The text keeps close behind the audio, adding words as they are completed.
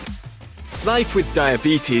Life with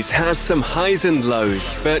diabetes has some highs and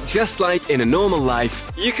lows, but just like in a normal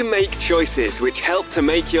life, you can make choices which help to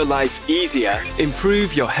make your life easier,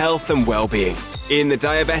 improve your health and well-being. In the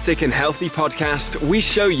Diabetic and Healthy podcast, we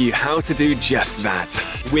show you how to do just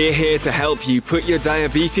that. We're here to help you put your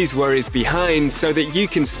diabetes worries behind so that you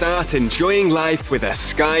can start enjoying life with a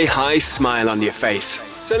sky-high smile on your face.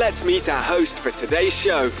 So let's meet our host for today's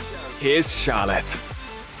show. Here's Charlotte.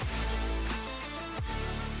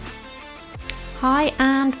 Hi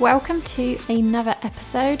and welcome to another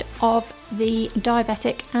episode of the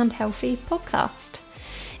Diabetic and Healthy podcast.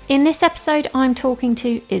 In this episode, I'm talking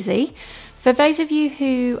to Izzy. For those of you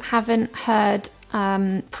who haven't heard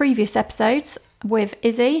previous episodes with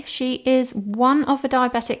Izzy, she is one of the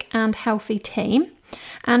Diabetic and Healthy team,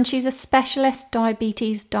 and she's a specialist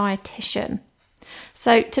diabetes dietitian.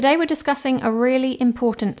 So today we're discussing a really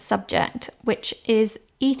important subject, which is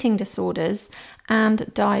eating disorders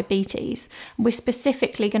and diabetes. We're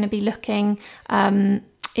specifically going to be looking in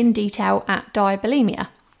detail at diabulimia.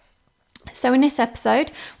 So in this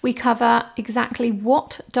episode, we cover exactly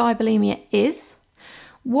what diabulimia is,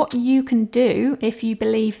 what you can do if you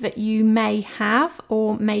believe that you may have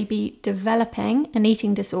or may be developing an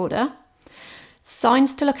eating disorder,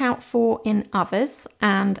 signs to look out for in others,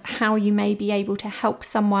 and how you may be able to help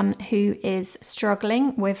someone who is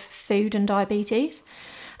struggling with food and diabetes,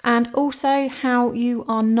 and also how you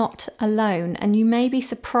are not alone. And you may be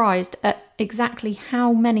surprised at exactly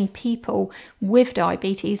how many people with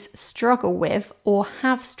diabetes struggle with or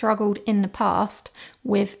have struggled in the past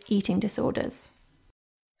with eating disorders.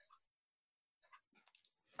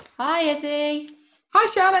 Hi, Izzy. Hi,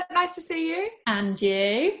 Charlotte. Nice to see you. And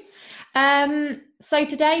you. So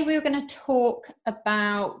today we're going to talk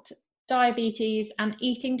about diabetes and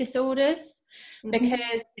eating disorders,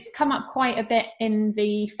 because it's come up quite a bit in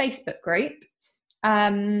the Facebook group.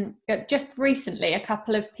 Just recently, a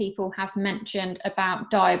couple of people have mentioned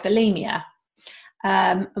about diabulimia.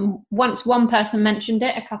 And once one person mentioned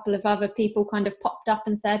it, a couple of other people kind of popped up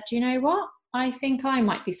and said, do you know what? I think I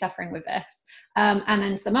might be suffering with this. And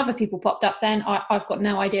then some other people popped up saying, I've got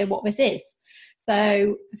no idea what this is. So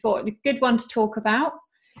I thought a good one to talk about.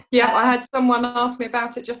 Yeah, I had someone ask me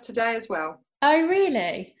about it just today as well. Oh,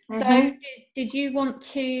 really? So did you want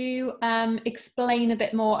to explain a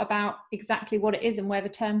bit more about exactly what it is and where the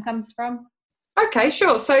term comes from? Okay,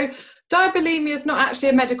 sure. So diabulimia is not actually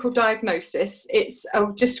a medical diagnosis. It's a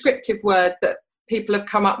descriptive word that people have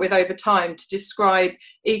come up with over time to describe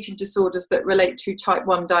eating disorders that relate to type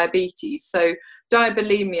 1 diabetes. So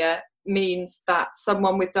diabulimia means that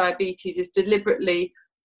someone with diabetes is deliberately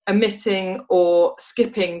omitting or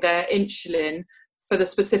skipping their insulin for the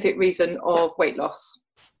specific reason of weight loss.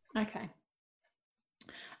 Okay.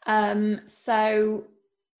 So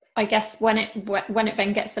I guess when it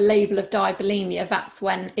then gets the label of diabulimia, that's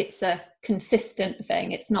when it's a consistent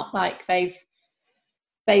thing. It's not like they've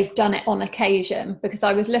done it on occasion, because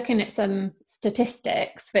I was looking at some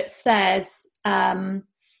statistics that says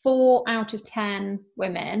 4 out of 10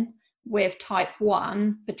 women with type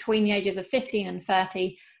 1 between the ages of 15 and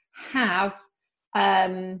 30 have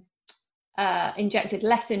injected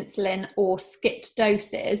less insulin or skipped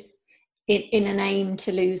doses in an aim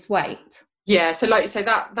to lose weight. Yeah, so like you say,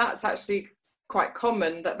 that's actually quite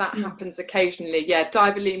common that happens occasionally. Yeah,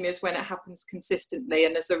 diabulimia is when it happens consistently,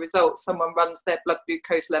 and as a result someone runs their blood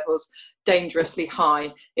glucose levels dangerously high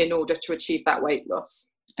in order to achieve that weight loss.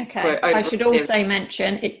 Okay, I should also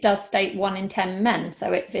mention it does state 1 in 10 men,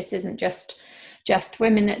 so this isn't just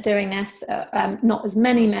women that are doing this. Not as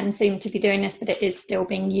many men seem to be doing this, but it is still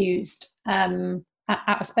being used, I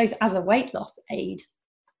suppose, as a weight loss aid.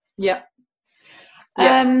 Yeah.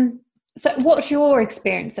 So what's your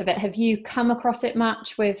experience of it? Have you come across it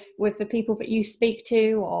much with the people that you speak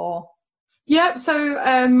to, or? Yeah, so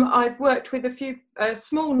I've worked with a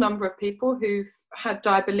small number of people who've had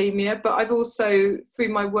diabulimia, but I've also, through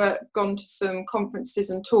my work, gone to some conferences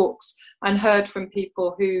and talks and heard from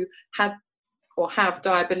people who had or have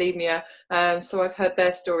diabulimia. So I've heard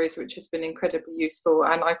their stories, which has been incredibly useful,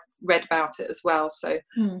 and I've read about it as well. So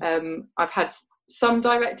I've had some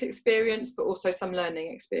direct experience, but also some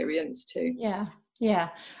learning experience too. Yeah.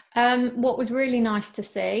 What was really nice to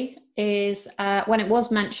see is when it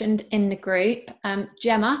was mentioned in the group,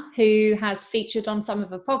 Gemma, who has featured on some of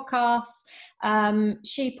the podcasts,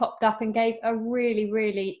 she popped up and gave a really,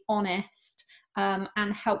 really honest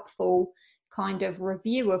and helpful kind of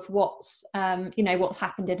review of what's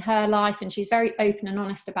happened in her life. And she's very open and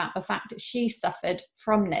honest about the fact that she suffered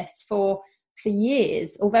from this for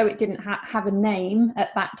years, although it didn't have a name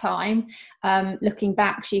at that time. Looking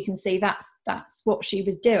back, she can see that's what she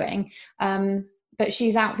was doing. But but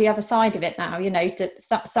she's out the other side of it now, you know,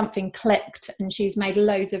 something clicked and she's made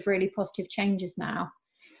loads of really positive changes now.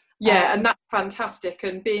 Yeah, and that's fantastic.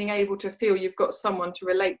 And being able to feel you've got someone to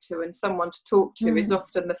relate to and someone to talk to is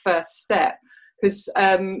often the first step, because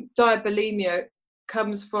diabulimia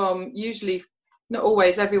comes from, usually, not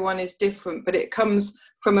always, everyone is different, but it comes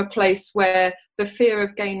from a place where the fear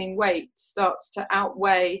of gaining weight starts to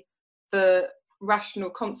outweigh the rational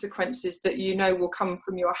consequences that you know will come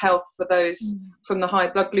from your health for those from the high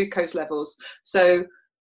blood glucose levels. So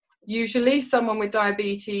usually someone with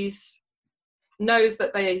diabetes knows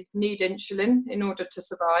that they need insulin in order to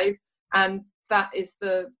survive, and that is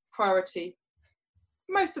the priority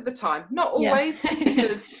most of the time. Not always,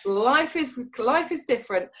 because life is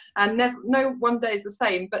different, and no one day is the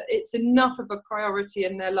same, but it's enough of a priority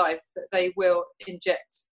in their life that they will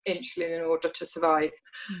inject insulin in order to survive.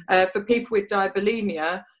 For people with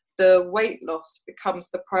diabulimia, the weight loss becomes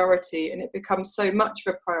the priority, and it becomes so much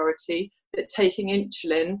of a priority that taking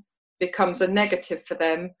insulin becomes a negative for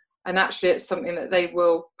them. And actually it's something that they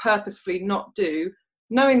will purposefully not do,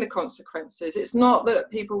 knowing the consequences. It's not that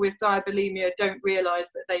people with diabulimia don't realise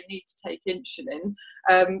that they need to take insulin.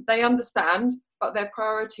 They understand, but their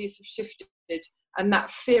priorities have shifted, and that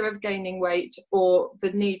fear of gaining weight or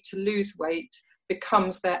the need to lose weight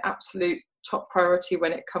becomes their absolute top priority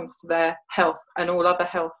when it comes to their health, and all other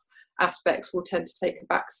health aspects will tend to take a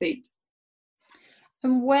back seat.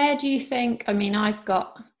 And where do you think, I mean, I've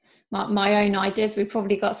got my own ideas, we've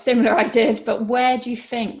probably got similar ideas, but where do you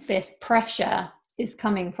think this pressure is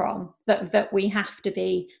coming from, that we have to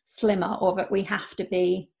be slimmer or that we have to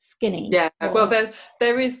be skinny? Yeah, well,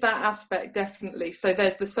 there is that aspect, definitely. So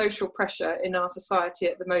there's the social pressure in our society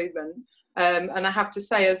at the moment. And I have to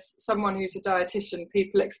say, as someone who's a dietitian,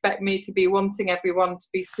 people expect me to be wanting everyone to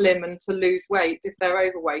be slim and to lose weight if they're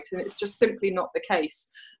overweight, and it's just simply not the case.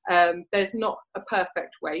 There's not a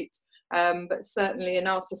perfect weight. But certainly in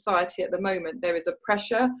our society at the moment, there is a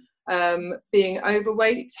pressure. Being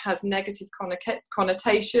overweight has negative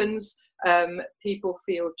connotations. People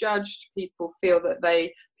feel judged. People feel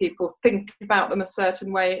that people think about them a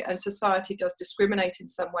certain way, and society does discriminate in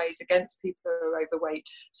some ways against people who are overweight.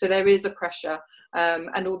 So there is a pressure,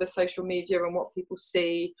 and all the social media and what people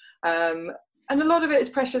see. And a lot of it is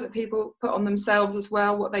pressure that people put on themselves as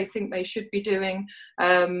well, what they think they should be doing.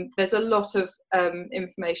 There's a lot of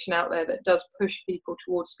information out there that does push people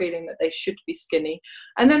towards feeling that they should be skinny.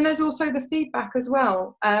 And then there's also the feedback as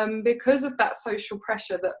well, because of that social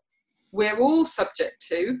pressure that we're all subject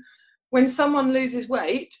to. When someone loses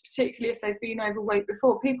weight, particularly if they've been overweight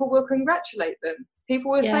before, people will congratulate them.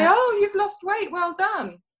 People will say, oh, you've lost weight, well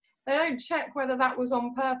done. They don't check whether that was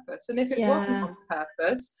on purpose. And if it wasn't on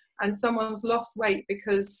purpose, and someone's lost weight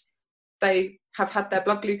because they have had their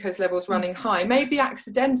blood glucose levels running high, maybe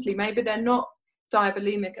accidentally, maybe they're not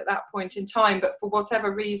diabulemic at that point in time, but for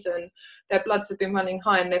whatever reason, their bloods have been running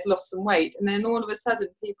high and they've lost some weight. And then all of a sudden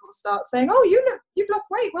people start saying, oh, you've lost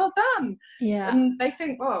weight, well done. Yeah. And they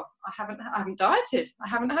think, oh, I haven't dieted. I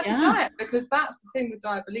haven't had to diet, because that's the thing with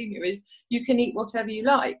diabulimia, is you can eat whatever you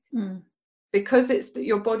like. Because it's that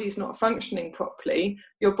your body's not functioning properly,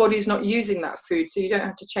 your body's not using that food, so you don't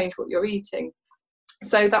have to change what you're eating.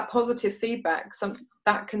 So that positive feedback,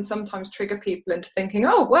 that can sometimes trigger people into thinking,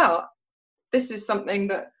 oh, well, this is something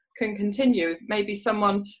that can continue. Maybe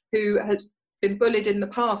someone who has been bullied in the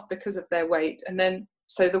past because of their weight, and then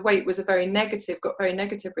so the weight was got very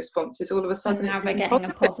negative responses. All of a sudden it's getting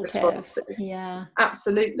positive responses. Yeah,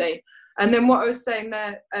 absolutely. And then what I was saying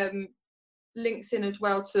there, links in as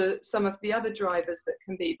well to some of the other drivers that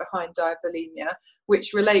can be behind diabulimia,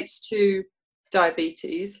 which relates to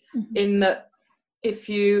diabetes, in that if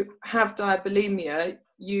you have diabulimia,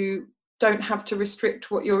 you don't have to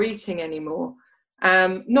restrict what you're eating anymore.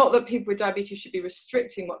 Not that people with diabetes should be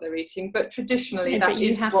restricting what they're eating, but traditionally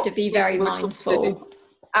you have to be very mindful.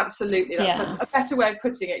 Absolutely, that's a better way of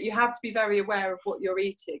putting it. You have to be very aware of what you're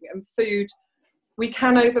eating. And food, we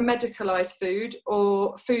can over-medicalise food,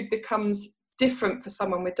 or food becomes different for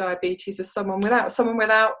someone with diabetes as someone without. Someone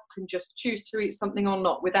without can just choose to eat something or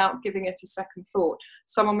not without giving it a second thought.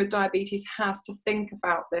 Someone with diabetes has to think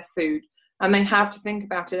about their food, and they have to think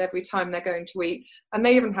about it every time they're going to eat. And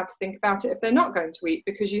they even have to think about it if they're not going to eat,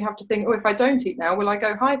 because you have to think, oh, if I don't eat now, will I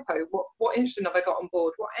go hypo? What insulin have I got on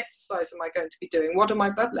board? What exercise am I going to be doing? What are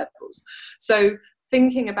my blood levels? So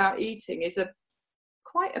thinking about eating is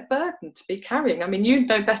quite a burden to be carrying. I mean, you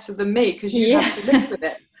know better than me, because you have to live with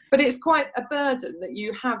it. But it's quite a burden that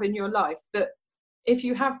you have in your life, that if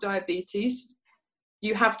you have diabetes,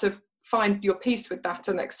 you have to find your peace with that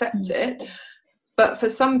and accept it. But for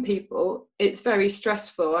some people, it's very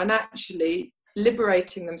stressful. And actually,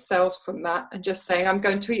 liberating themselves from that and just saying, I'm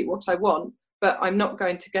going to eat what I want, but I'm not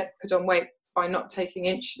going to get put on weight by not taking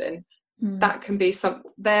insulin. That can be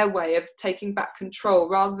their way of taking back control,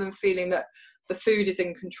 rather than feeling that the food is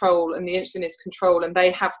in control and the insulin is control and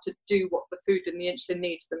they have to do what the food and the insulin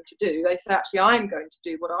needs them to do. They say, actually, I'm going to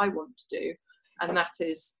do what I want to do, and that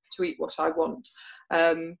is to eat what I want.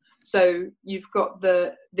 So you've got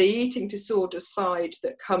the eating disorder side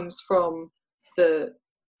that comes from the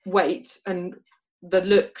weight and the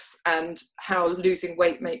looks and how losing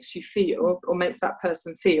weight makes you feel, or makes that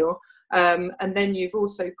person feel. And then you've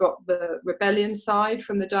also got the rebellion side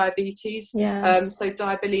from the diabetes. So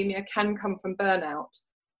diabulimia can come from burnout.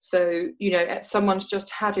 So, someone's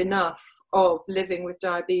just had enough of living with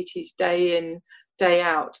diabetes day in, day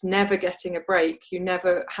out, never getting a break. You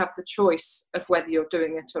never have the choice of whether you're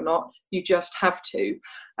doing it or not. You just have to.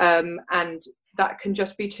 And that can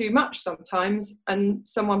just be too much sometimes. And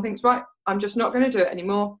someone thinks, right, I'm just not going to do it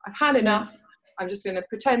anymore. I've had enough. I'm just going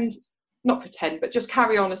to not pretend, but just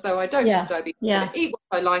carry on as though I don't have diabetes. I'm going to eat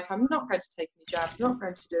what I like. I'm not going to take any jabs. I'm not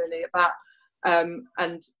going to do any of that.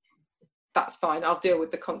 And that's fine. I'll deal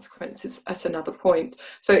with the consequences at another point.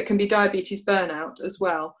 So it can be diabetes burnout as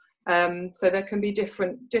well. So there can be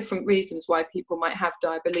different reasons why people might have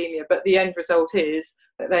diabulimia, but the end result is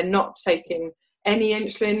that they're not taking any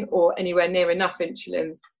insulin or anywhere near enough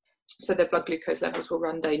insulin, so their blood glucose levels will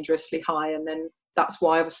run dangerously high. And then that's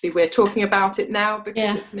why obviously we're talking about it now,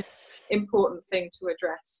 because it's an important thing to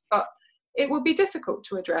address. But it will be difficult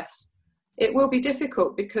to address. It will be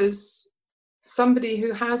difficult because somebody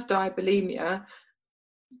who has diabulimia,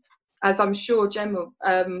 as I'm sure Gemma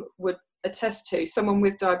would attest to, someone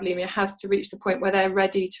with diabulimia has to reach the point where they're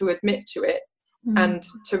ready to admit to it and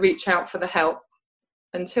to reach out for the help.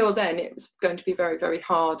 Until then, it's going to be very, very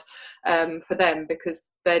hard for them, because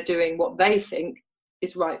they're doing what they think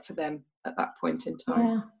is right for them at that point in time.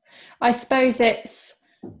 Yeah. I suppose it's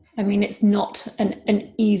not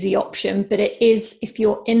an easy option, but it is, if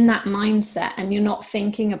you're in that mindset and you're not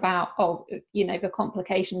thinking about, the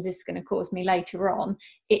complications this is going to cause me later on,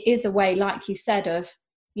 it is a way, like you said, of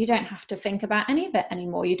you don't have to think about any of it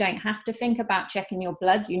anymore. You don't have to think about checking your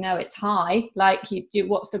blood. It's high. Like,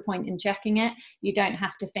 what's the point in checking it? You don't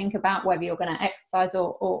have to think about whether you're going to exercise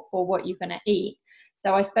or what you're going to eat.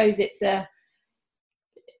 So I suppose it's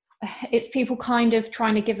people kind of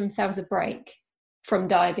trying to give themselves a break from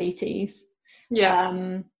diabetes.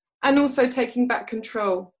 And also taking back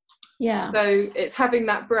control. So it's having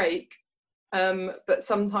that break, but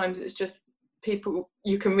sometimes it's just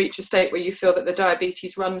you can reach a state where you feel that the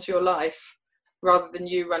diabetes runs your life rather than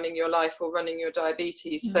you running your life or running your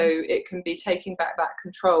diabetes. So it can be taking back that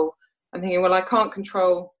control and thinking, well, I can't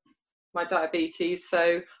control my diabetes,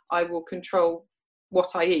 so I will control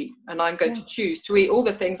what I eat, and I'm going to choose to eat all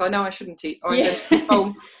the things I know I shouldn't eat, or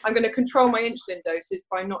I'm going to control my insulin doses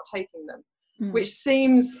by not taking them, which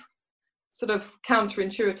seems sort of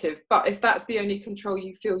counterintuitive, but if that's the only control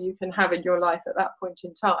you feel you can have in your life at that point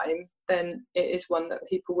in time, then it is one that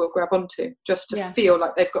people will grab onto, just to feel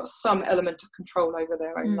like they've got some element of control over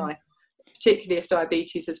their own life, particularly if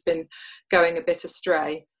diabetes has been going a bit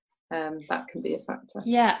astray. That can be a factor.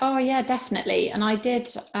 Definitely. And I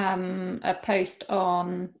did a post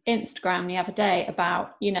on Instagram the other day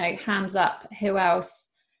about, hands up, who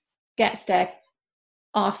else gets their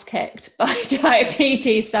arse kicked by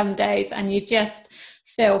diabetes some days, and you just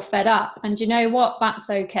feel fed up. And you know what? That's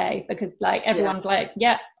okay, because everyone's like,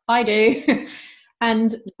 yeah, I do.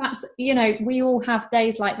 And that's, we all have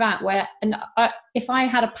days like that where, if I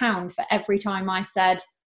had £1 for every time I said,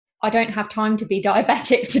 I don't have time to be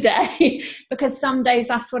diabetic today, because some days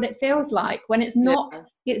that's what it feels like when it's not,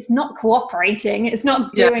 it's not cooperating. It's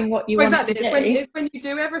not doing what you want to do. It's when you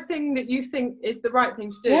do everything that you think is the right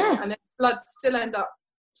thing to do, and then blood still end up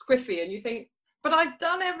squiffy, and you think, but I've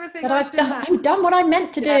done everything. But I've done what I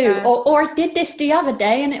meant to do, or I did this the other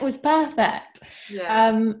day and it was perfect.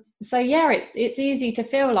 It's easy to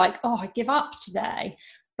feel like, oh, I give up today,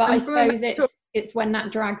 but I suppose it's when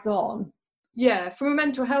that drags on. From a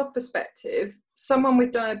mental health perspective, someone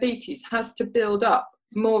with diabetes has to build up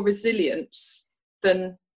more resilience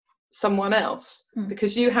than someone else,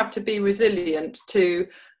 because you have to be resilient to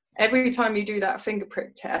every time you do that finger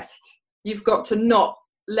prick test. You've got to not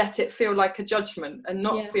let it feel like a judgment, and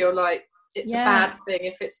not feel like it's a bad thing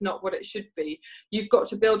if it's not what it should be. You've got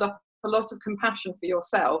to build up a lot of compassion for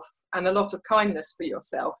yourself and a lot of kindness for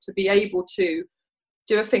yourself to be able to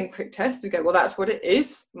do a finger prick test and go, well, that's what it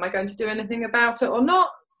is. Am I going to do anything about it or not?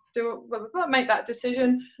 Make that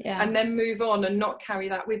decision and then move on, and not carry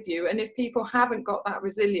that with you. And if people haven't got that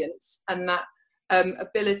resilience and that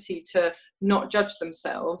ability to not judge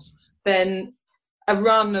themselves, then a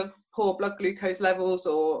run of poor blood glucose levels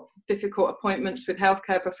or difficult appointments with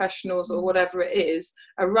healthcare professionals or whatever it is,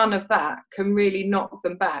 a run of that can really knock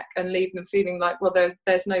them back and leave them feeling like, well,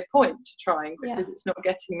 there's no point to trying because it's not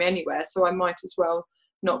getting me anywhere, so I might as well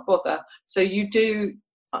not bother. So you do,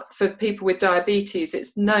 for people with diabetes,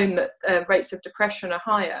 it's known that rates of depression are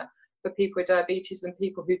higher for people with diabetes than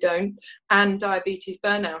people who don't, and diabetes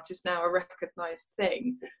burnout is now a recognised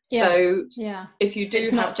thing. So if you do,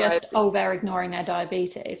 it's not just they're ignoring their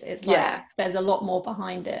diabetes, it's like there's a lot more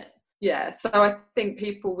behind it. So I think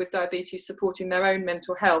people with diabetes supporting their own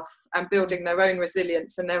mental health and building their own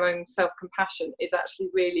resilience and their own self-compassion is actually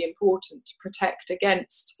really important to protect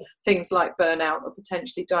against things like burnout or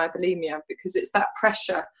potentially diabulimia, because it's that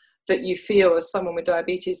pressure that you feel as someone with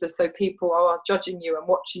diabetes, as though people are judging you and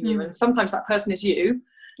watching you, and sometimes that person is you,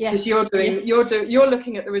 because you're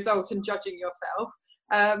looking at the result and judging yourself.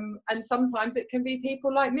 And sometimes it can be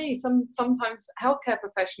people like me. Sometimes healthcare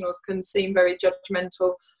professionals can seem very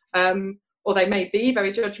judgmental, or they may be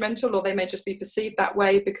very judgmental, or they may just be perceived that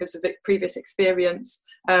way because of previous experience,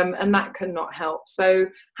 and that cannot help. So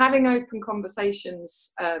having open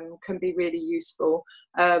conversations can be really useful,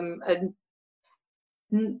 and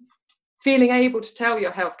feeling able to tell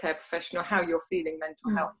your healthcare professional how you're feeling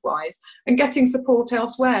mental health wise, and getting support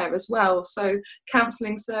elsewhere as well. So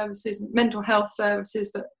counselling services, mental health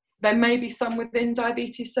services, that there may be some within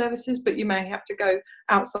diabetes services, but you may have to go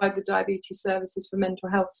outside the diabetes services for mental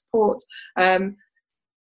health support.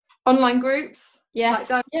 Online groups like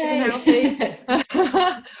Diabetes and Healthy,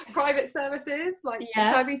 private services like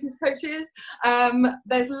diabetes coaches.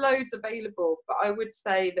 There's loads available, but I would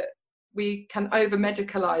say that we can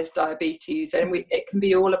over-medicalise diabetes, and it can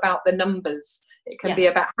be all about the numbers. It can be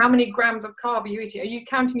about how many grams of carb are you eating? Are you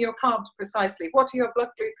counting your carbs precisely? What are your blood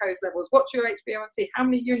glucose levels? What's your HbA1c? How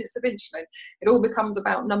many units of insulin? It all becomes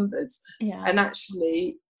about numbers. And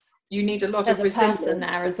actually, you need a lot of resilience. There's a person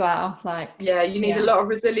there as well. You need a lot of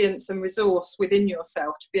resilience and resource within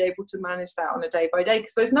yourself to be able to manage that on a day by day,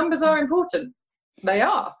 because those numbers are important. They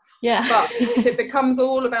are. But if it becomes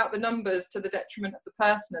all about the numbers to the detriment of the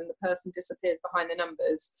person, and the person disappears behind the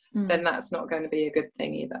numbers, then that's not going to be a good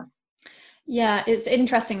thing either. Yeah, it's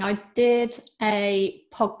interesting. I did a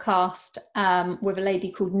podcast with a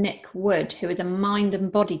lady called Nick Wood, who is a mind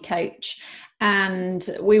and body coach. And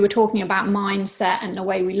we were talking about mindset and the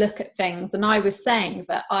way we look at things. And I was saying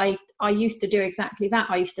that I used to do exactly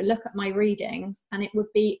that. I used to look at my readings and it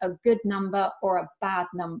would be a good number or a bad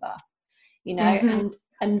number, you know,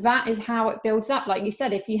 and that is how it builds up. Like you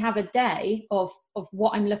said, if you have a day of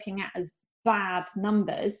what I'm looking at as bad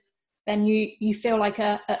numbers, then you feel like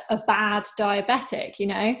a bad diabetic, you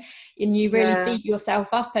know, and you really beat yourself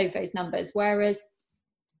up over those numbers. Whereas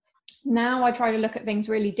now I try to look at things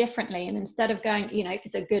really differently. And instead of going, you know,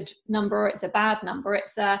 it's a good number or it's a bad number,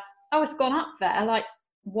 it's it's gone up there. Like,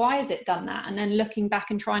 why has it done that? And then looking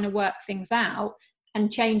back and trying to work things out and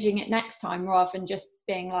changing it next time, rather than just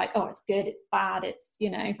being like, oh, it's good, it's bad, it's, you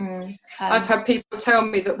know. I've had people tell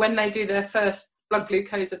me that when they do their first blood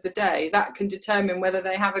glucose of the day, that can determine whether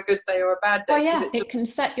they have a good day or a bad day. Oh yeah, it can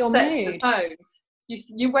set your mood. The tone.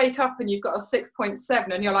 You wake up and you've got a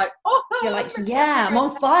 6.7 and you're like, awesome! You're like, yeah, I'm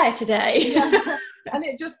on fire today. And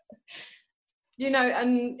it just, you know,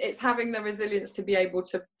 and it's having the resilience to be able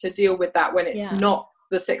to deal with that when it's not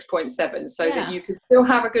the 6.7, so that you can still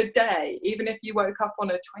have a good day, even if you woke up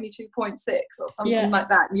on a 22.6 or something like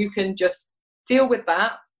that. You can just deal with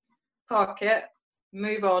that, park it,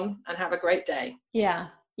 move on, and have a great day.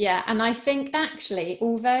 And I think actually,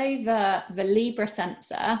 although the Libre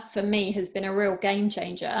sensor for me has been a real game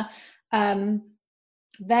changer,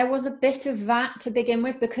 there was a bit of that to begin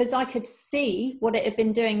with, because I could see what it had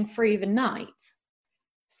been doing through the night.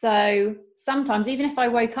 So sometimes, even if I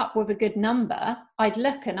woke up with a good number, I'd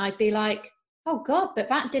look and I'd be like, oh God, but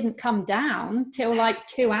that didn't come down till like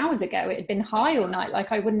 2 hours ago. It had been high all night.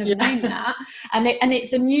 Like, I wouldn't have known that. And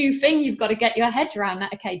it's a new thing. You've got to get your head around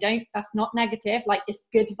that. Okay, that's not negative. Like, it's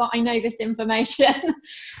good that I know this information.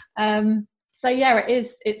 So yeah,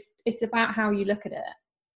 it's about how you look at it.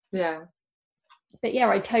 Yeah. But yeah,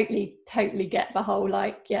 I totally get the whole,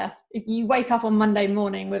 like, if you wake up on Monday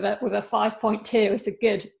morning with a 5.2,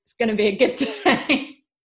 it's going to be a good day.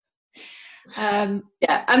 And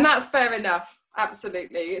that's fair enough.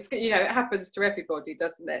 Absolutely. It's, you know, it happens to everybody,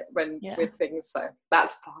 doesn't it, with things, so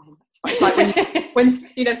that's fine. It's like when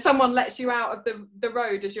you know, someone lets you out of the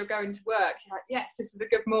road as you're going to work, you're like, yes, this is a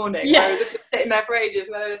good morning. Whereas if you're sitting there for ages,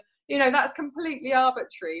 and then, you know, that's completely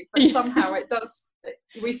arbitrary, but somehow it does,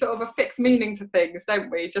 we sort of affix meaning to things, don't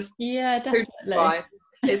we? Just definitely.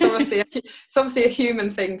 It's obviously a human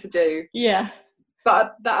thing to do.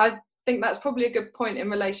 But I think that's probably a good point in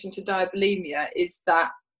relation to diabulimia, is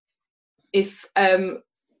that if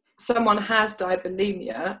someone has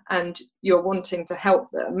diabulimia and you're wanting to help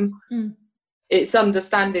them, it's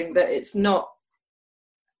understanding that it's not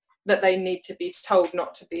that they need to be told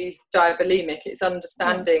not to be diabulimic. It's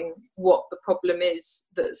understanding what the problem is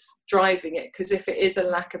that's driving it, because if it is a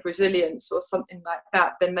lack of resilience or something like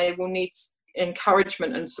that, then they will need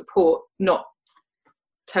encouragement and support, not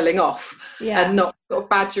telling off and not sort of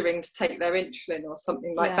badgering to take their insulin or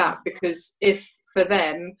something like that. Because if for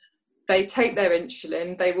them they take their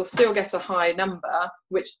insulin, they will still get a high number,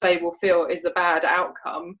 which they will feel is a bad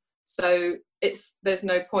outcome. So there's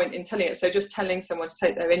no point in telling it. So just telling someone to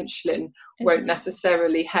take their insulin won't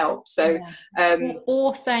necessarily help. So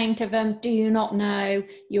or saying to them, do you not know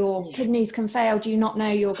your kidneys can fail? Do you not know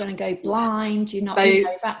you're going to go blind? Do you not know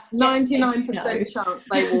that's 99% chance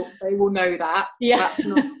they will know that.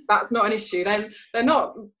 That's not an issue. They're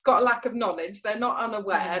not got a lack of knowledge, they're not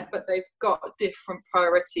unaware, but they've got different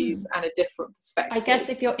priorities and a different perspective. I guess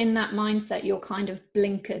if you're in that mindset, you're kind of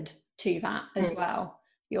blinkered to that as well.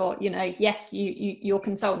 You're, yes, your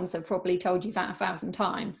consultants have probably told you that 1,000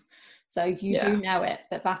 times, so you do know it,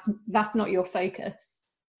 but that's not your focus.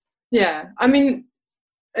 Yeah, I mean,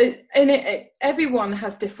 everyone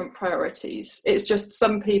has different priorities. It's just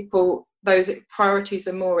some people, those priorities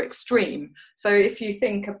are more extreme. So if you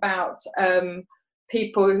think about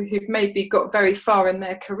people who've maybe got very far in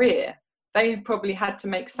their career, they have probably had to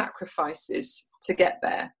make sacrifices to get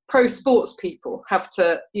there. Pro sports people have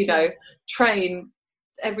to, train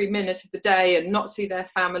every minute of the day and not see their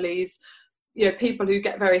families. People who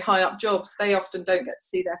get very high up jobs, they often don't get to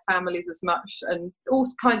see their families as much, and all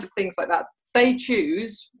kinds of things like that. They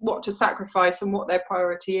choose what to sacrifice and what their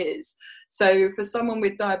priority is. So for someone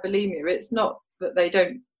with diabulimia, it's not that they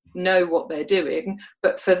don't know what they're doing,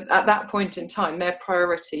 but at that point in time, their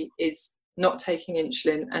priority is not taking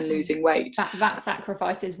insulin and losing weight. That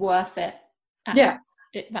sacrifice is worth it.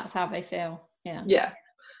 That's how they feel.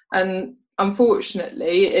 And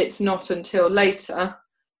unfortunately, it's not until later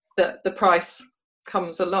that the price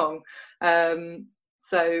comes along.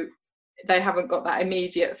 So they haven't got that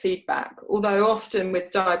immediate feedback. Although often with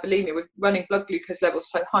diabulimia, with running blood glucose levels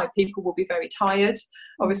so high, people will be very tired.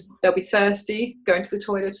 Obviously, they'll be thirsty, going to the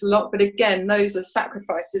toilet a lot. But again, those are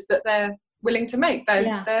sacrifices that they're willing to make. They're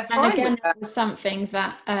fine. And again, with that. that was something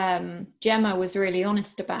that Gemma was really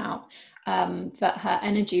honest about. That her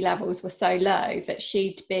energy levels were so low that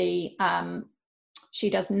she'd be she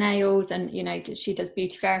does nails and she does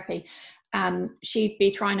beauty therapy, and she'd be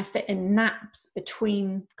trying to fit in naps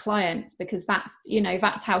between clients because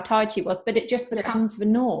that's how tired she was, but it just becomes the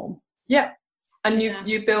norm. And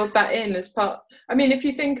you build that in as part. I mean, if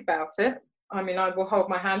you think about it, I will hold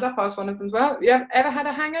my hand up, I was one of them as well. You ever had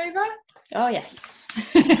a hangover? Oh yes.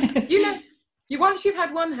 Once you've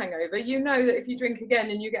had one hangover, you know that if you drink again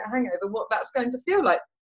and you get a hangover, what that's going to feel like.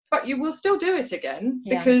 But you will still do it again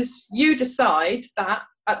because you decide that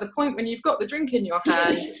at the point when you've got the drink in your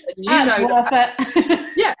hand, and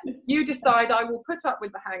you decide, I will put up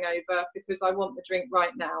with the hangover because I want the drink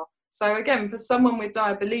right now. So again, for someone with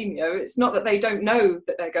diabulimia, it's not that they don't know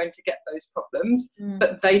that they're going to get those problems,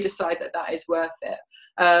 but they decide that is worth it.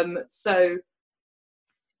 So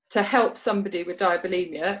to help somebody with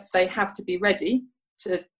diabulimia, they have to be ready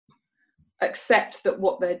to accept that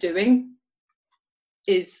what they're doing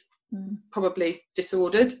is probably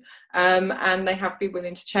disordered, and they have to be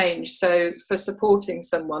willing to change. So for supporting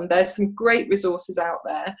someone, there's some great resources out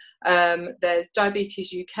there. There's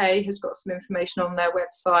Diabetes UK has got some information on their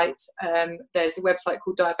website. There's a website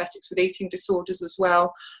called Diabetics with Eating Disorders as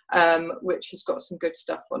well, which has got some good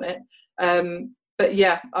stuff on it. But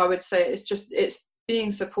I would say it's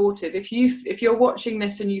being supportive. If you're watching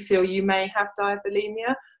this and you feel you may have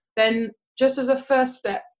diabulimia, then just as a first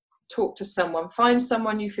step, talk to someone. Find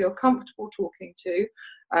someone you feel comfortable talking to.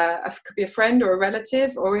 It could be a friend or a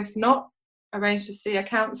relative, or if not, arrange to see a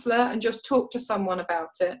counsellor and just talk to someone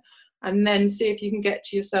about it, and then see if you can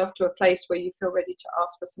get yourself to a place where you feel ready to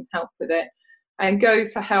ask for some help with it, and go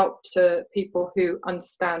for help to people who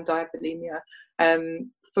understand diabulimia.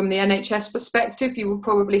 From the NHS perspective, you will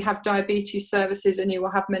probably have diabetes services and you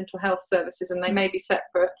will have mental health services, and they may be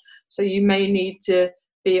separate. So you may need to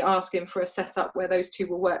be asking for a setup where those two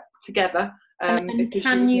will work together. And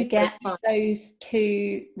can you get those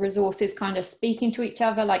two resources kind of speaking to each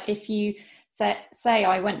other? Like if you say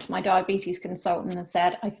I went to my diabetes consultant and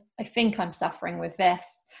said, I think I'm suffering with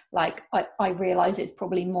this, like I realise it's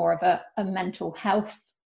probably more of a mental health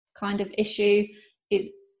kind of issue,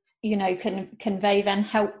 can they then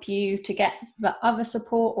help you to get the other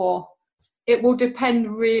support? Or it will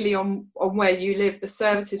depend really on where you live. The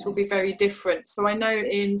services will be very different. So I know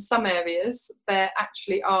in some areas there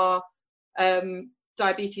actually are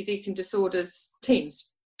diabetes eating disorders teams.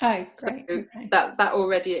 Oh, great. So okay. that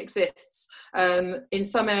already exists. In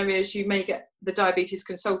some areas you may get the diabetes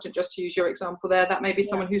consultant, just to use your example there. That may be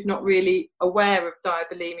someone who's not really aware of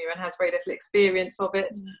diabulimia and has very little experience of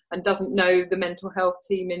it and doesn't know the mental health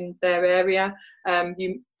team in their area.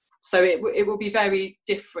 So it will be very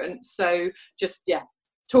different. So just,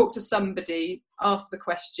 talk to somebody, ask the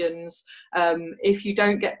questions. If you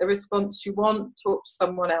don't get the response you want, talk to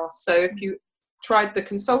someone else. So if you tried the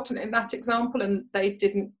consultant in that example and they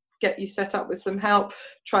didn't get you set up with some help,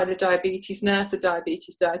 try the diabetes nurse, the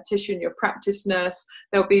diabetes dietitian, your practice nurse.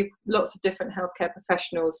 There'll be lots of different healthcare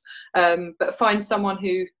professionals, but find someone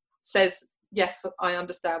who says, yes, I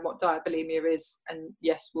understand what diabulimia is, and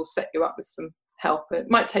yes, we'll set you up with some help. It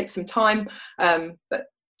might take some time, but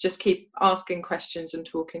just keep asking questions and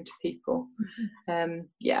talking to people.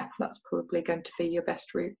 That's probably going to be your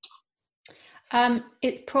best route.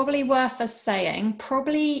 It's probably worth us saying,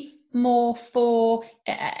 probably more for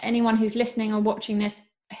anyone who's listening or watching this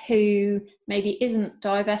who maybe isn't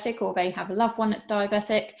diabetic, or they have a loved one that's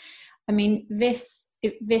diabetic. I mean, this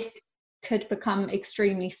could become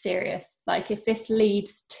extremely serious. Like if this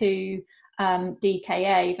leads to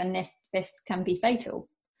DKA, then this can be fatal.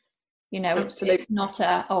 It's not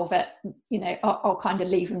I'll kind of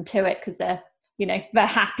leave them to it because they're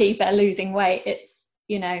happy, they're losing weight. It's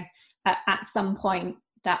at some point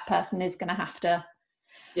that person is going to have to.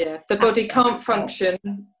 The body can't function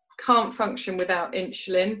without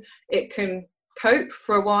insulin. It can cope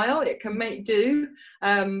for a while, it can make do,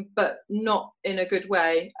 but not in a good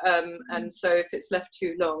way. And so if it's left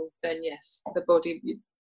too long, then yes, the body,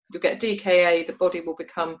 you'll get DKA, the body will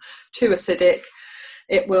become too acidic.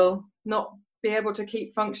 It will not be able to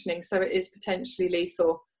keep functioning, so it is potentially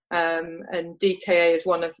lethal. And DKA is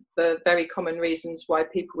one of the very common reasons why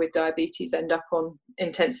people with diabetes end up on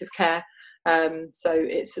intensive care. So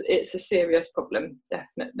it's a serious problem,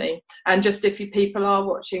 definitely. And just if you people are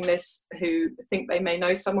watching this who think they may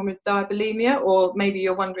know someone with diabulimia, or maybe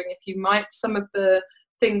you're wondering if you might, some of the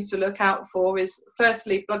things to look out for is,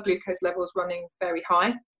 firstly, blood glucose levels running very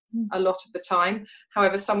high a lot of the time.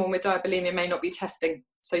 However, someone with diabulimia may not be testing,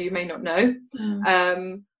 so you may not know.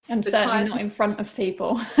 And certainly not in front of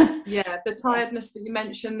people. The tiredness that you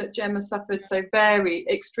mentioned that Gemma suffered, so very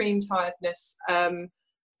extreme tiredness,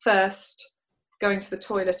 thirst, going to the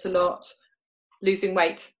toilet a lot, losing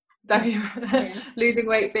weight. Losing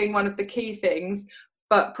weight being one of the key things,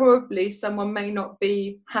 but probably someone may not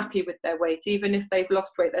be happy with their weight. Even if they've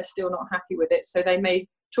lost weight, they're still not happy with it. So they may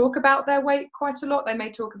talk about their weight quite a lot. They may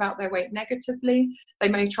talk about their weight negatively. They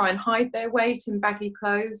may try and hide their weight in baggy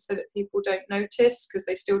clothes so that people don't notice, because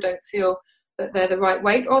they still don't feel that they're the right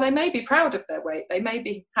weight. Or they may be proud of their weight. They may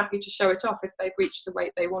be happy to show it off if they've reached the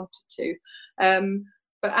weight they wanted to.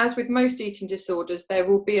 But as with most eating disorders, there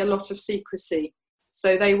will be a lot of secrecy.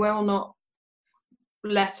 So they will not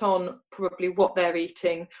let on probably what they're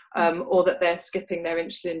eating, or that they're skipping their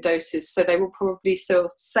insulin doses. So they will probably still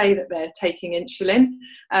say that they're taking insulin,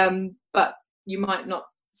 but you might not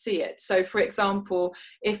see it. So for example,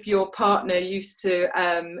 if your partner used to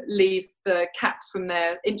leave the caps from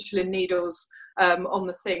their insulin needles on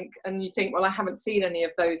the sink, and you think, well, I haven't seen any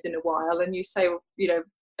of those in a while, and you say, well,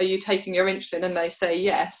 are you taking your insulin? And they say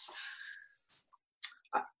yes.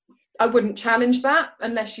 I wouldn't challenge that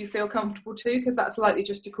unless you feel comfortable to, because that's likely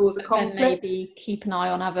just to cause a conflict. Maybe keep an eye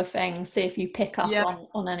on other things, see if you pick up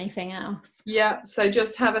on anything else. So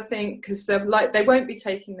just have a think, because they won't be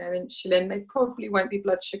taking their insulin, they probably won't be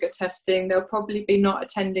blood sugar testing, they'll probably be not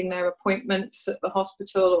attending their appointments at the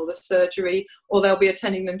hospital or the surgery, or they'll be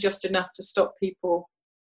attending them just enough to stop people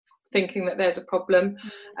thinking that there's a problem.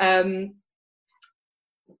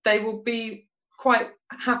 They will be quite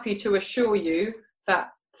happy to assure you that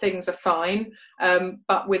things are fine,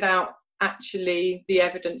 but without actually the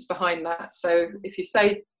evidence behind that. So if you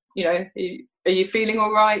say, are you feeling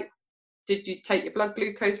all right? Did you take your blood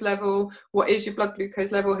glucose level? What is your blood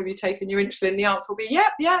glucose level? Have you taken your insulin? The answer will be,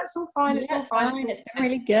 yeah, it's all fine. It's all fine. It's been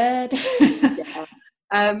really good.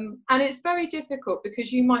 And it's very difficult,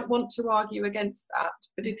 because you might want to argue against that.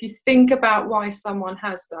 But if you think about why someone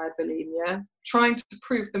has diabulimia, trying to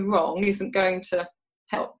prove them wrong isn't going to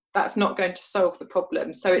help. That's not going to solve the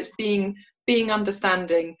problem. So it's being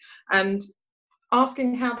understanding and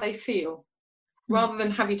asking how they feel, rather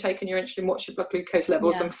than have you taken your insulin, what's your blood glucose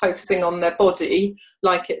levels, and focusing on their body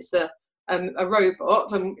like it's a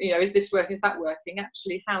robot, and is this working, is that working?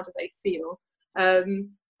 Actually, how do they feel?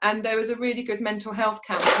 And there was a really good mental health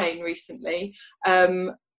campaign recently.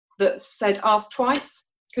 The that said ask twice,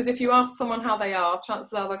 because if you ask someone how they are,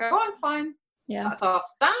 chances are they'll go, oh, I'm fine. Yeah, that's our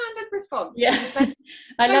standard response. Yeah. Say,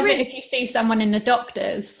 I love it if you see someone in the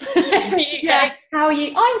doctors and you go, how are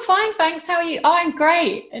you? I'm fine, thanks. How are you? Oh, I'm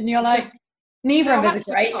great. And you're like, neither of us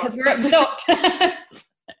are great because we're at the doctor.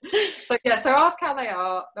 So ask how they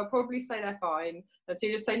are. They'll probably say they're fine. And so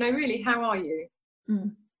you just say, no, really, how are you?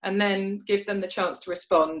 And then give them the chance to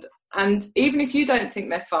respond. And even if you don't think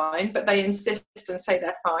they're fine, but they insist and say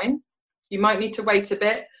they're fine, you might need to wait a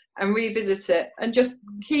bit and revisit it, and just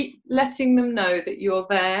keep letting them know that you're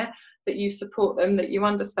there, that you support them, that you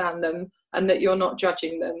understand them, and that you're not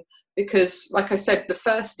judging them. Because, like I said, the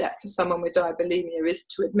first step for someone with diabulimia is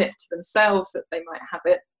to admit to themselves that they might have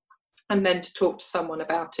it, and then to talk to someone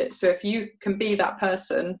about it. So if you can be that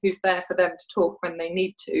person who's there for them to talk when they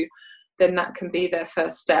need to, then that can be their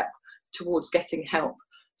first step towards getting help.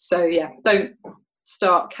 So don't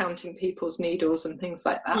start counting people's needles and things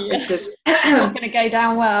like that, because it's not going to go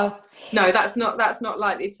down well. No, that's not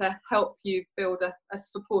likely to help you build a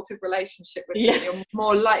supportive relationship with them. You're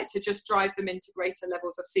more likely to just drive them into greater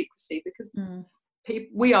levels of secrecy, because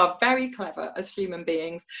we are very clever as human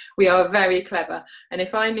beings. We are very clever, and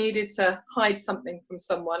if I needed to hide something from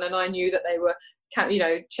someone and I knew that they were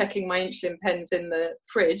checking my insulin pens in the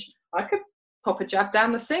fridge, I could pop a jab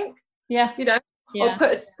down the sink, or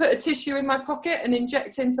put a tissue in my pocket and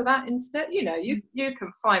inject into that instead. You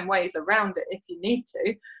can find ways around it if you need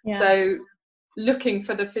to. So looking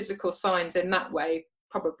for the physical signs in that way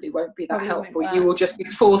probably won't be that helpful. You will just be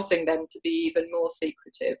forcing them to be even more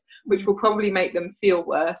secretive, which will probably make them feel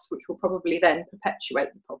worse, which will probably then perpetuate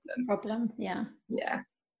the problem.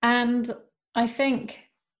 And I think,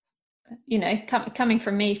 coming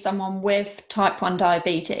from me, someone with type 1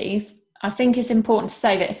 diabetes, I think it's important to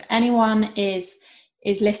say that if anyone is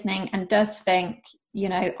listening and does think,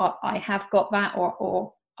 I have got that,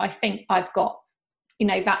 or I think I've got,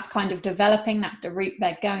 that's kind of developing, that's the route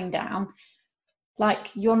they're going down, like,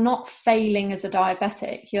 you're not failing as a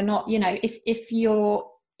diabetic. You're not, if you're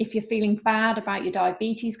feeling bad about your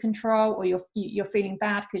diabetes control, or you're feeling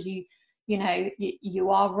bad because you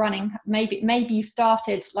are running, maybe you've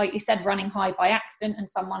started, like you said, running high by accident, and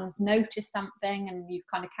someone's noticed something and you've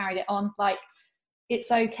kind of carried it on. Like,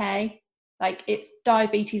 it's okay. Like,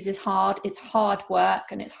 diabetes is hard. It's hard work,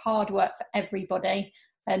 and it's hard work for everybody.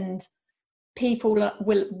 And people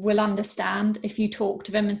will understand if you talk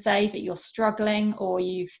to them and say that you're struggling, or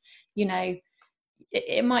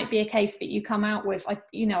it might be a case that you come out with,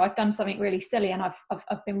 I've done something really silly and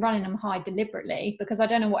I've been running them high deliberately because I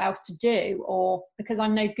don't know what else to do, or because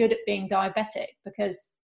I'm no good at being diabetic. Because,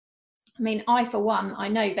 I, for one, I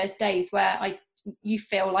know there's days where you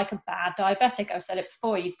feel like a bad diabetic. I've said it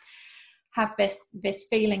before. You have this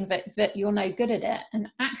feeling that you're no good at it, and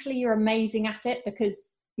actually you're amazing at it,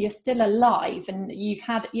 because you're still alive, and you've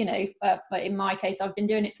had, in my case, I've been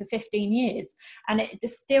doing it for 15 years, and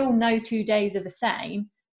it's still no 2 days are the same,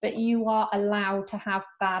 but you are allowed to have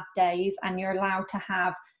bad days, and you're allowed to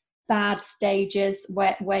have bad stages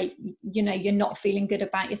where you're not feeling good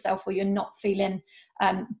about yourself, or you're not feeling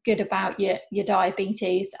good about your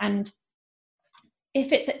diabetes. And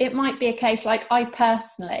if it might be a case, like, I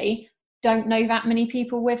personally don't know that many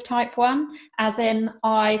people with type 1, as in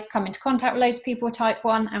I've come into contact with loads of people with type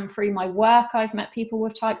 1, and through my work I've met people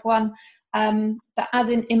with type 1, but as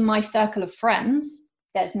in my circle of friends,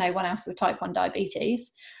 there's no one else with type 1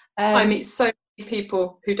 diabetes. I meet so many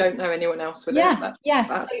people who don't know anyone else with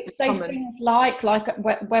it. So things like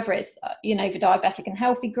whether it's the Diabetic and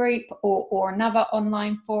Healthy group, or another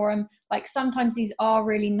online forum, like, sometimes these are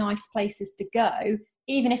really nice places to go,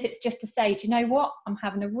 even if it's just to say, do you know what, I'm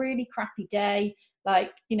having a really crappy day,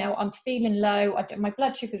 like, I'm feeling low, my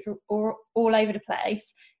blood sugars are all over the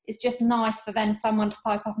place. It's just nice for then someone to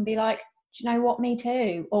pipe up and be like, do you know what, me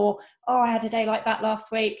too, or, oh, I had a day like that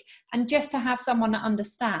last week, and just to have someone that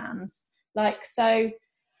understands. Like, so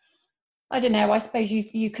I don't know, I suppose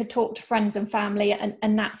you could talk to friends and family,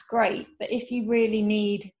 and that's great, but if you really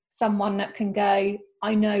need someone that can go,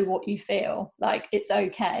 I know what you feel, like, it's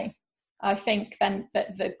okay, I think then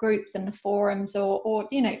that the groups and the forums, or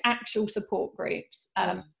actual support groups,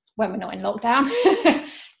 when we're not in lockdown,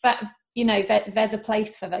 but there's a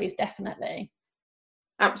place for those, definitely.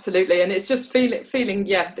 Absolutely. And it's just feeling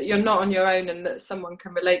that you're not on your own, and that someone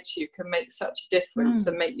can relate to you, can make such a difference,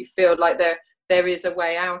 and make you feel like there is a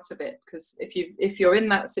way out of it. Because if you're in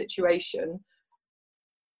that situation,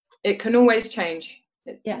 it can always change.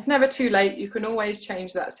 It's never too late. You can always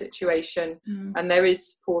change that situation, and there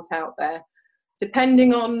is support out there.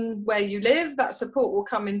 depending on where you live, that support will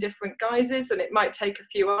come in different guises, and it might take a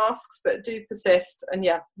few asks, but do persist. And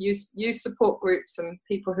use support groups and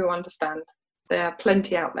people who understand. There are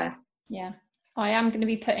plenty out there. Yeah, I am going to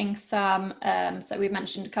be putting some, so we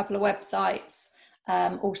mentioned a couple of websites,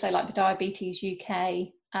 also like the Diabetes UK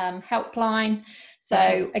helpline.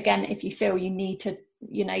 So again, if you feel you need to,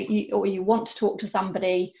 you want to talk to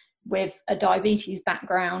somebody with a diabetes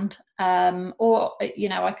background, or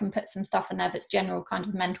I can put some stuff in there that's general kind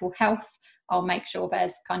of mental health. I'll make sure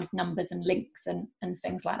there's kind of numbers and links and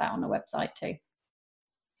things like that on the website too.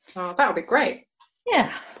 Oh, that would be great.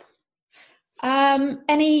 Yeah.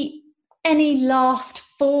 Any last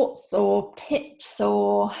thoughts or tips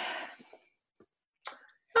or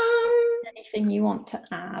anything you want to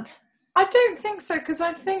add? I don't think so, because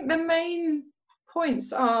I think the main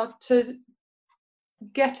points are to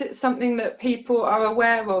get it something that people are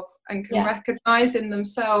aware of and can recognise in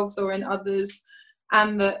themselves or in others,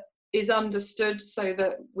 and that is understood, so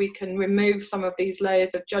that we can remove some of these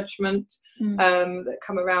layers of judgment that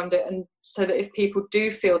come around it, and so that if people do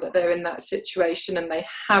feel that they're in that situation and they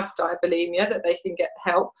have diabulimia, that they can get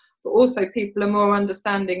help. But also people are more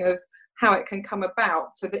understanding of how it can come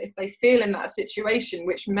about, so that if they feel in that situation,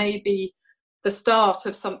 which may be the start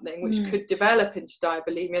of something which could develop into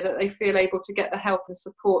diabulimia, that they feel able to get the help and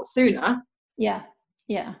support sooner. Yeah.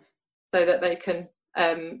 So that they can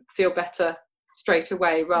feel better straight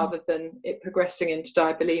away, rather than it progressing into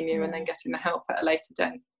diabulimia and then getting the help at a later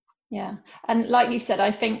date. Yeah. And like you said,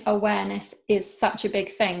 I think awareness is such a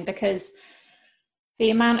big thing, because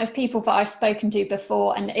the amount of people that I've spoken to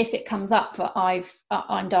before, and if it comes up that I'm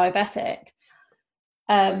diabetic,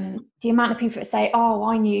 the amount of people that say, oh,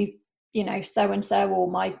 I knew, so-and-so, or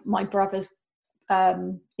my brother's,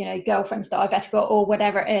 girlfriend's diabetic, or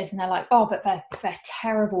whatever it is. And they're like, oh, but they're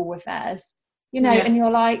terrible with theirs, and you're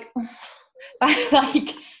like,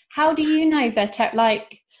 like, how do you know they're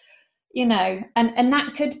and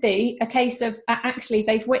that could be a case of actually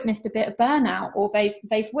they've witnessed a bit of burnout, or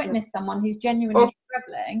they've witnessed someone who's genuinely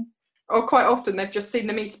struggling. Or quite often they've just seen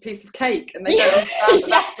them eat a piece of cake and they don't understand that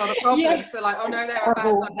that's not a problem. So they're like, oh no, they're a bad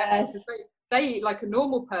diabetic, because they eat like a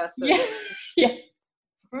normal person. Yeah,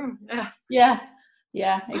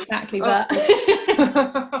 exactly that.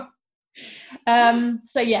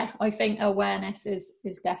 So I think awareness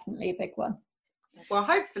is definitely a big one. Well,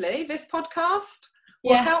 hopefully this podcast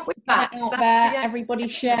will help with that. Out there, everybody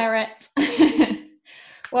share it.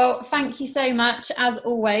 Well, thank you so much. As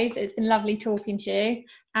always, it's been lovely talking to you,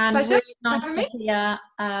 and pleasure. really nice to hear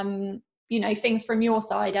things from your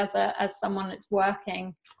side as someone that's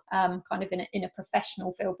working kind of in a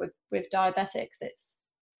professional field with diabetics.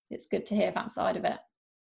 It's good to hear that side of it.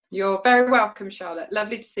 You're very welcome, Charlotte.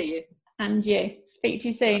 Lovely to see you. And you. Speak to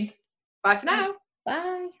you soon. Bye for now.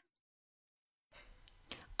 Bye.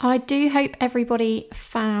 I do hope everybody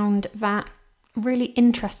found that really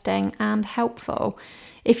interesting and helpful.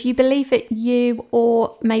 If you believe that you,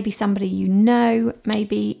 or maybe somebody you know, may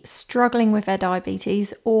be struggling with their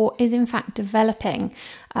diabetes, or is in fact developing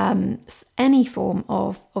any form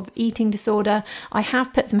of eating disorder, I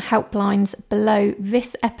have put some helplines below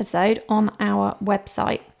this episode on our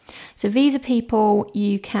website. So these are people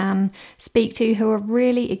you can speak to who are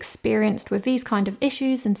really experienced with these kind of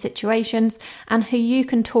issues and situations, and who you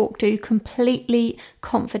can talk to completely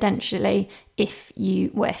confidentially if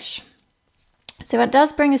you wish. So that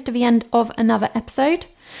does bring us to the end of another episode.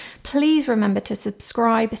 Please remember to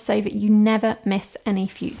subscribe so that you never miss any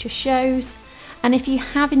future shows. And if you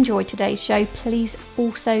have enjoyed today's show, please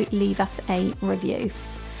also leave us a review.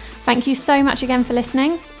 Thank you so much again for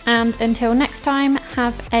listening, and until next time,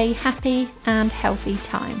 have a happy and healthy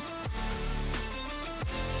time.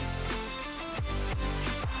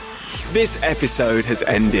 This episode has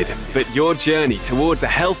ended, but your journey towards a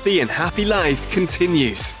healthy and happy life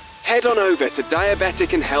continues. Head on over to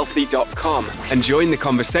diabeticandhealthy.com and join the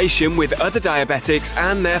conversation with other diabetics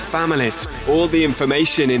and their families. All the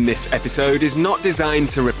information in this episode is not designed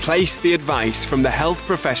to replace the advice from the health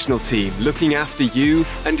professional team looking after you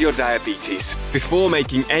and your diabetes. Before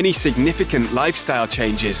making any significant lifestyle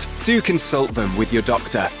changes, do consult them with your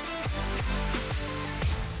doctor.